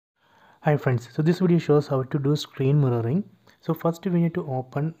Hi friends, so this video shows how to do screen mirroring. So first we need to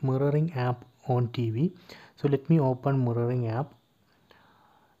open mirroring app on TV. So let me open mirroring app.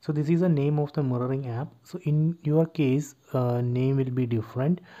 So this is the name of the mirroring app. So in your case, name will be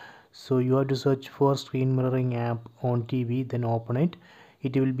different. So you have to search for screen mirroring app on TV, then open it.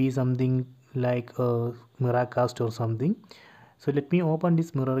 It will be something like Miracast or something. So let me open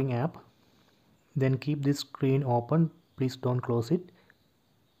this mirroring app. Then keep this screen open. Please don't close it.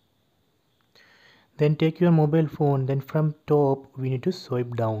 Then take your mobile phone, then from top we need to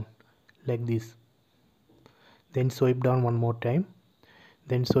swipe down like this. Then swipe down one more time,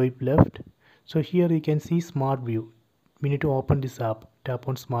 then swipe left. So here you can see smart view. We need to open this app. Tap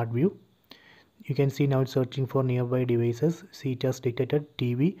on smart view. You can see now it's searching for nearby devices. See, it has detected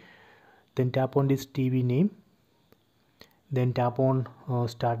TV. Then tap on this TV name. Then tap on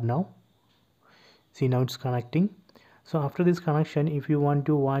start now. See, now it's connecting. So after this connection, if you want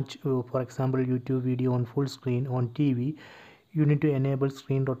to watch for example YouTube video on full screen on TV, you need to enable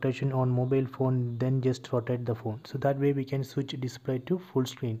screen rotation on mobile phone, then just rotate the phone. So that way we can switch display to full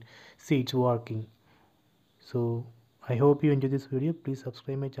screen. See, it's working. So I hope you enjoy this video. Please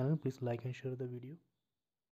subscribe my channel. Please like and share the video.